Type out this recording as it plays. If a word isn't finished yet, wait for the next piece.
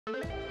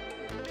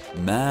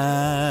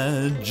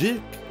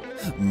Magic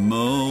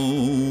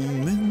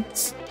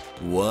moments.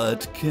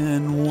 What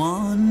can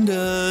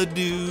Wanda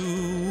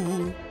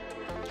do?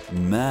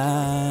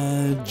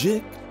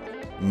 Magic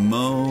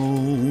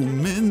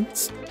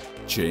moments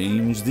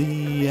change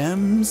the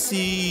MCU.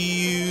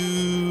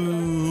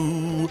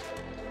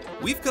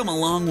 We've come a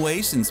long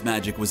way since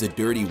magic was a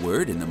dirty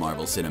word in the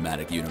Marvel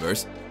Cinematic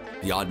Universe.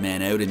 The odd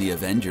man out in the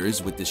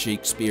Avengers with the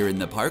Shakespeare in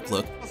the Park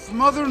look. Doth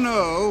mother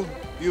know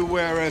you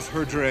weareth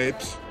her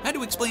drapes? Had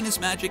to explain his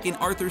magic in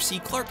Arthur C.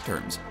 Clarke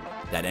terms.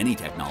 That any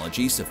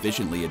technology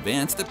sufficiently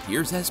advanced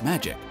appears as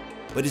magic.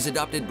 But his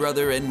adopted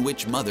brother and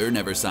witch mother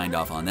never signed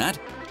off on that,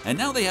 and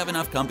now they have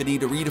enough company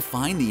to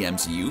redefine the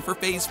MCU for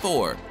Phase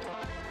 4.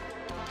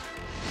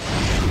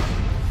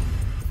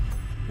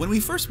 When we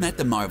first met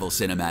the Marvel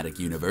Cinematic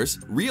Universe,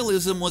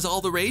 realism was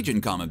all the rage in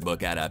comic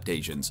book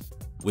adaptations.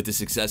 With the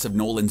success of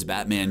Nolan's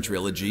Batman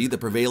trilogy, the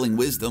prevailing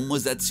wisdom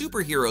was that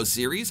superhero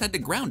series had to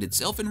ground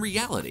itself in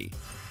reality.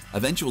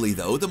 Eventually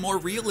though, the more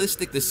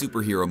realistic the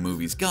superhero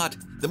movies got,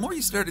 the more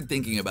you started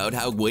thinking about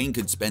how Wayne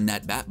could spend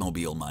that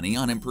Batmobile money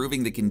on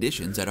improving the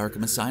conditions at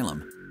Arkham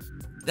Asylum.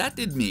 That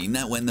did mean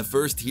that when the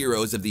first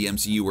heroes of the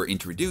MCU were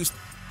introduced,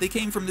 they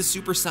came from the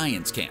super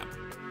science camp.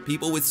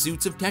 People with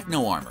suits of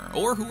techno armor,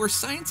 or who were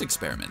science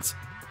experiments.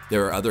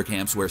 There are other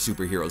camps where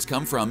superheroes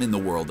come from in the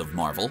world of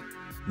Marvel.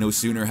 No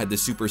sooner had the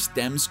Super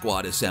STEM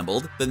squad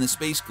assembled than the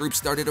space group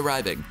started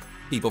arriving.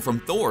 People from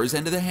Thor's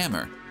End of the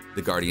Hammer.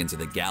 The Guardians of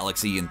the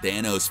Galaxy and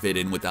Thanos fit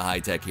in with the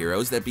high-tech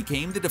heroes that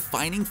became the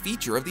defining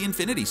feature of the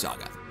Infinity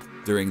Saga.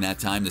 During that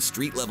time, the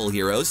street-level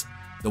heroes,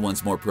 the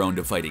ones more prone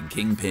to fighting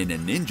Kingpin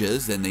and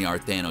ninjas than they are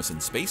Thanos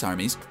and space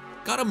armies,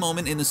 got a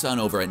moment in the sun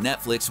over at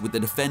Netflix with the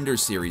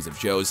Defenders series of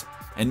shows,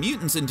 and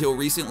mutants until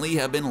recently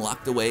have been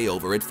locked away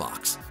over at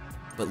Fox.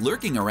 But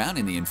lurking around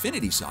in the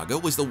Infinity Saga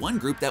was the one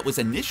group that was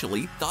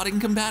initially thought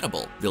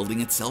incompatible,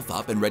 building itself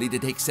up and ready to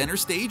take center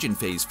stage in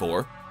Phase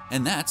 4,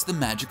 and that's the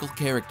magical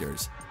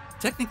characters.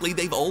 Technically,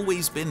 they've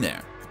always been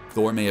there.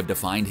 Thor may have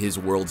defined his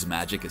world's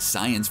magic as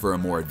science for a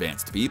more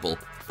advanced people,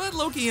 but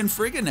Loki and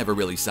Frigga never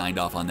really signed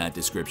off on that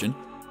description.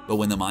 But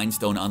when the Mind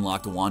Stone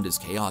unlocked Wanda's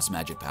chaos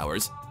magic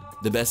powers,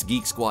 the best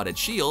geek squad at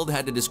S.H.I.E.L.D.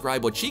 had to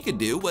describe what she could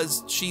do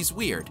was she's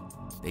weird.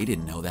 They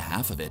didn't know the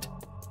half of it.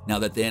 Now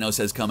that Thanos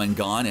has come and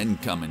gone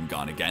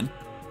again,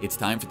 it's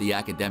time for the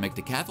academic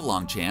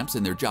decathlon champs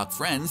and their jock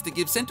friends to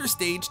give center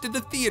stage to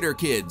the theater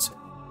kids.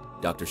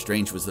 Doctor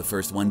Strange was the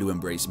first one to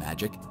embrace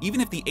magic,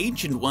 even if the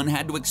Ancient One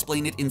had to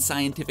explain it in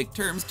scientific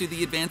terms to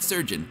the advanced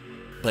surgeon.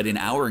 But in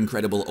our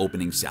incredible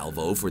opening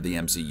salvo for the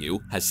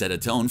MCU has set a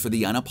tone for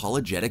the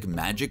unapologetic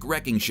magic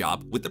wrecking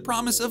shop with the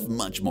promise of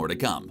much more to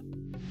come.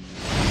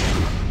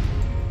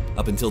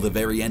 Up until the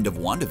very end of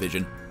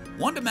WandaVision,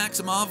 Wanda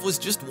Maximoff was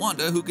just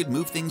Wanda who could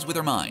move things with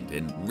her mind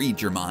and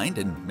read your mind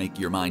and make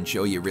your mind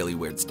show you really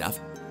weird stuff.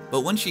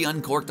 But once she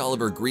uncorked all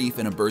of her grief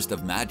in a burst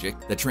of magic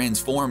that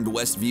transformed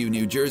Westview,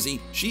 New Jersey,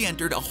 she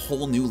entered a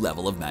whole new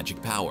level of magic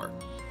power.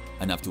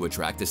 Enough to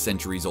attract a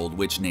centuries-old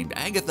witch named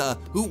Agatha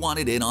who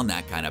wanted in on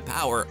that kind of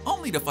power,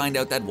 only to find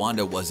out that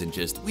Wanda wasn't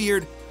just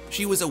weird,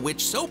 she was a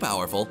witch so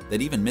powerful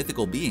that even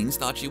mythical beings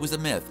thought she was a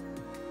myth.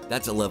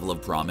 That's a level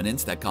of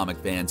prominence that comic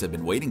fans have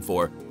been waiting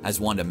for,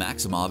 as Wanda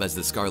Maximoff as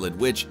the Scarlet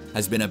Witch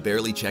has been a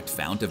barely checked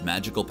fount of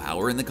magical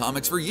power in the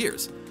comics for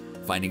years,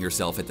 finding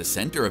herself at the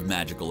center of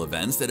magical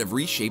events that have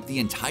reshaped the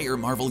entire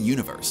Marvel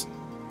Universe.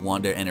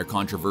 Wanda and her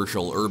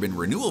controversial urban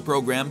renewal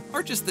program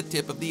are just the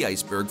tip of the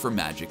iceberg for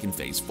magic in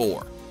Phase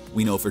 4.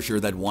 We know for sure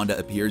that Wanda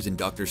appears in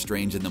Doctor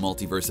Strange in the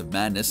Multiverse of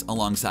Madness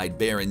alongside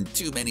Baron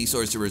Too Many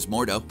Sorcerers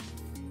Mordo.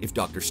 If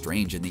Doctor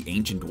Strange and the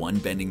Ancient One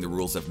bending the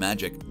rules of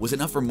magic was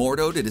enough for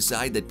Mordo to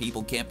decide that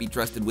people can't be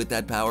trusted with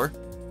that power,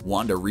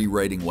 Wanda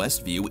rewriting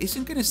Westview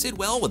isn't going to sit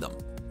well with him.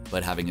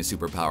 But having a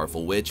super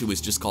powerful witch who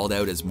was just called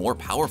out as more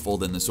powerful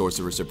than the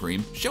Sorcerer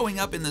Supreme showing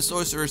up in the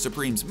Sorcerer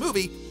Supreme's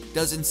movie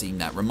doesn't seem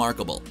that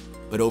remarkable.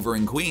 But over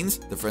in Queens,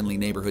 the friendly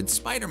neighborhood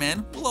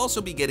Spider-Man will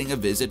also be getting a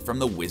visit from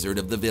the Wizard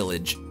of the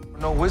Village.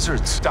 No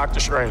wizards. Doctor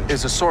Strange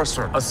is a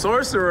sorcerer. A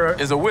sorcerer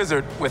is a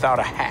wizard without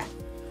a hat.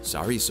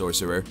 Sorry,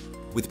 sorcerer.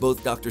 With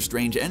both Doctor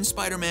Strange and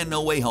Spider-Man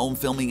No Way Home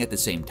filming at the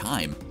same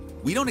time,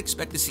 we don't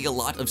expect to see a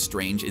lot of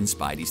Strange in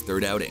Spidey's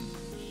third outing.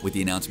 With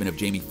the announcement of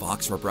Jamie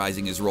Foxx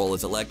reprising his role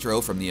as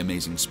Electro from the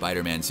Amazing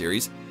Spider-Man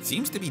series,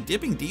 seems to be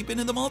dipping deep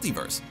into the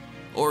multiverse.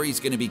 Or he's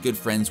going to be good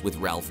friends with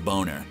Ralph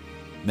Boner.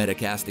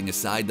 Metacasting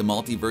aside, the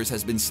multiverse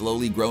has been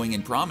slowly growing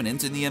in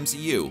prominence in the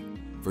MCU.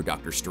 For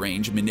Doctor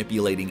Strange,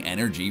 manipulating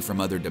energy from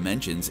other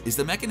dimensions is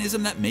the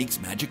mechanism that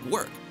makes magic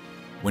work.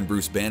 When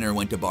Bruce Banner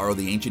went to borrow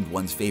the Ancient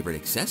One's favorite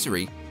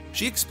accessory,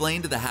 she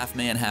explained to the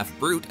half-man,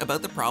 half-brute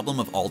about the problem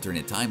of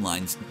alternate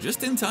timelines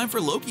just in time for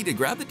Loki to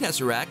grab the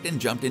Tesseract and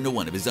jump into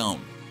one of his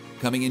own.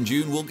 Coming in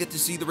June, we'll get to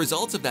see the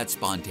results of that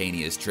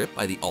spontaneous trip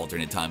by the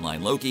alternate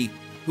timeline Loki,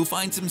 who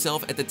finds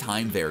himself at the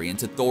Time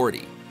Variance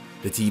Authority.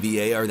 The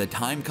TVA are the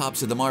time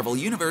cops of the Marvel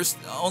Universe,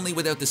 only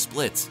without the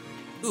splits.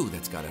 Ooh,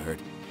 that's gotta hurt.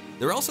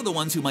 They're also the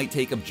ones who might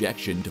take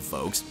objection to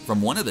folks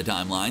from one of the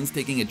timelines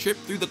taking a trip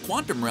through the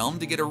quantum realm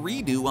to get a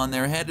redo on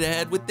their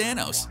head-to-head with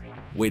Thanos.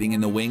 Waiting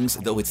in the wings,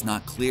 though it's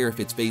not clear if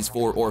it's Phase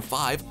 4 or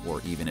 5,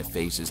 or even if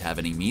phases have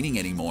any meaning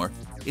anymore,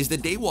 is the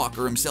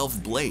Daywalker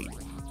himself, Blade.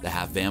 The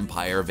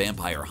half-vampire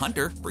vampire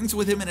hunter brings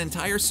with him an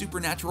entire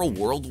supernatural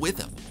world with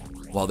him.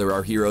 While there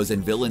are heroes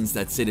and villains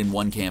that sit in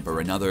one camp or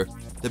another,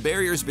 the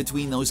barriers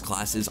between those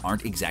classes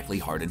aren't exactly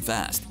hard and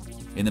fast.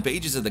 In the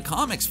pages of the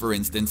comics, for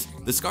instance,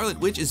 the Scarlet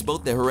Witch is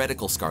both the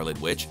heretical Scarlet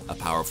Witch, a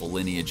powerful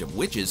lineage of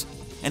witches,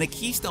 and a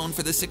keystone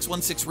for the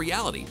 616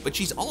 reality, but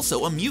she's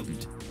also a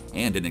mutant,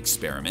 and an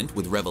experiment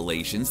with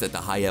revelations that the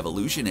High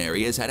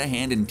Evolutionary has had a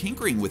hand in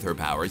tinkering with her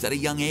powers at a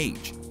young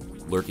age.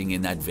 Lurking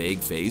in that vague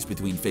phase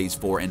between Phase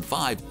 4 and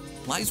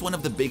 5 lies one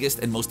of the biggest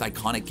and most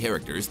iconic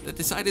characters that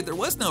decided there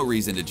was no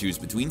reason to choose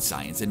between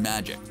science and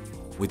magic.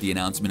 With the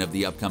announcement of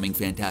the upcoming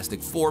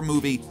Fantastic Four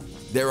movie,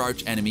 their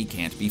archenemy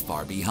can't be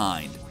far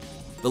behind.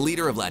 The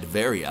leader of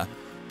Latveria,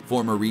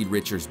 former Reed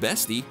Richards'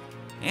 bestie,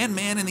 and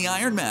Man in the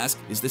Iron Mask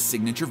is the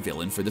signature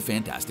villain for the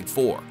Fantastic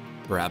Four.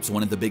 Perhaps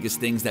one of the biggest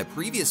things that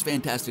previous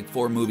Fantastic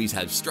Four movies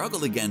have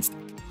struggled against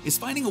is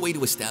finding a way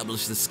to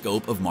establish the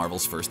scope of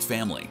Marvel's first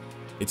family.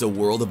 It's a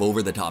world of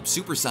over-the-top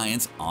super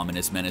science,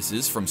 ominous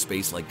menaces from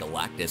space like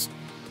Galactus,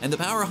 and the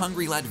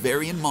power-hungry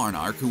Latverian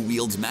monarch who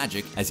wields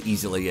magic as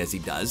easily as he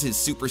does his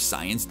super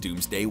science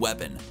doomsday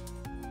weapon.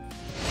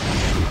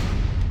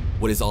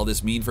 What does all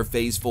this mean for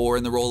Phase 4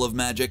 and the role of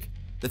magic?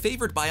 The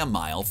favorite by a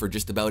mile for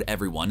just about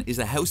everyone is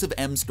the House of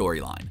M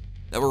storyline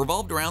that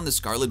revolved around the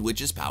Scarlet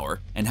Witch's power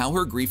and how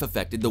her grief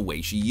affected the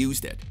way she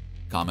used it.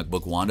 Comic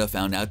book Wanda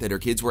found out that her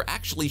kids were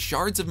actually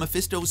shards of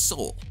Mephisto's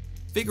soul.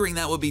 Figuring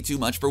that would be too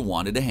much for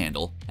Wanda to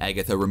handle,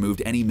 Agatha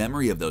removed any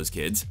memory of those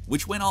kids,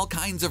 which went all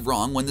kinds of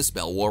wrong when the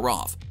spell wore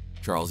off.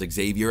 Charles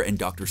Xavier and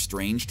Doctor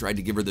Strange tried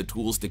to give her the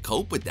tools to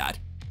cope with that,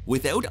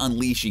 without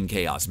unleashing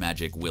chaos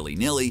magic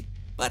willy-nilly,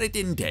 but it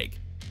didn't take.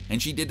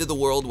 And she did to the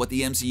world what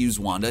the MCU's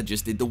Wanda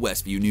just did to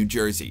Westview, New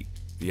Jersey.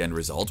 The end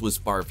result was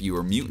far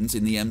fewer mutants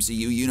in the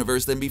MCU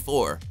universe than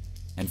before.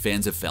 And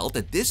fans have felt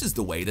that this is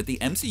the way that the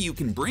MCU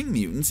can bring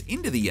mutants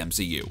into the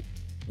MCU.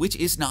 Which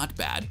is not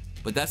bad,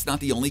 but that's not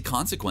the only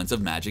consequence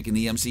of magic in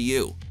the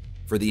MCU.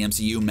 For the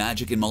MCU,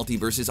 magic and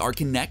multiverses are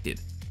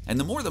connected. And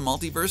the more the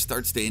multiverse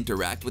starts to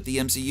interact with the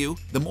MCU,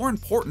 the more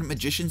important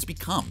magicians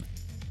become.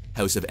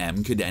 House of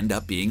M could end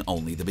up being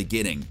only the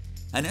beginning.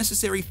 A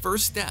necessary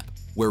first step,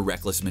 where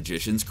reckless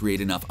magicians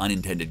create enough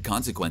unintended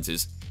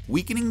consequences,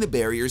 weakening the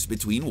barriers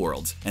between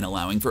worlds and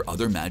allowing for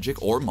other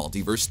magic or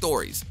multiverse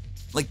stories.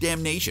 Like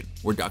Damnation,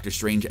 where Doctor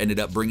Strange ended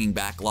up bringing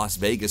back Las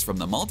Vegas from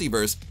the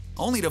multiverse,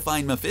 only to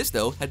find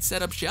Mephisto had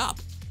set up shop.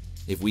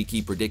 If we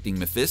keep predicting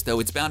Mephisto,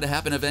 it's bound to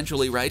happen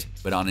eventually, right?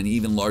 But on an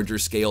even larger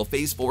scale,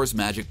 Phase 4's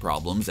magic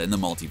problems and the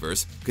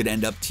multiverse could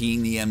end up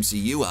teeing the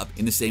MCU up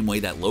in the same way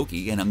that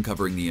Loki and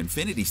uncovering the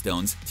Infinity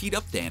Stones teed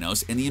up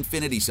Thanos in the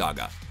Infinity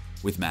Saga.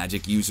 With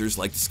magic users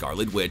like the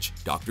Scarlet Witch,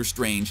 Doctor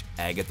Strange,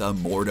 Agatha,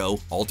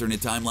 Mordo, alternate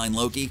timeline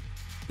Loki,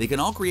 they can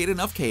all create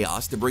enough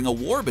chaos to bring a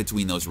war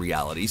between those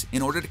realities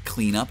in order to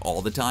clean up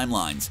all the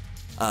timelines.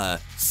 A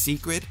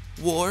secret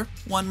war,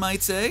 one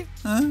might say,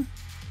 huh?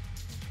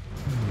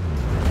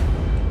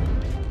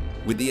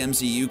 With the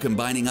MCU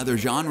combining other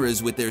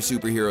genres with their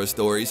superhero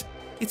stories,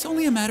 it's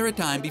only a matter of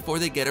time before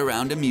they get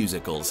around to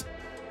musicals.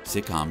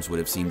 Sitcoms would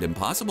have seemed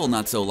impossible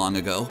not so long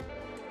ago.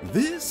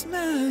 This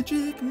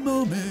magic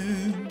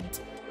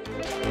moment.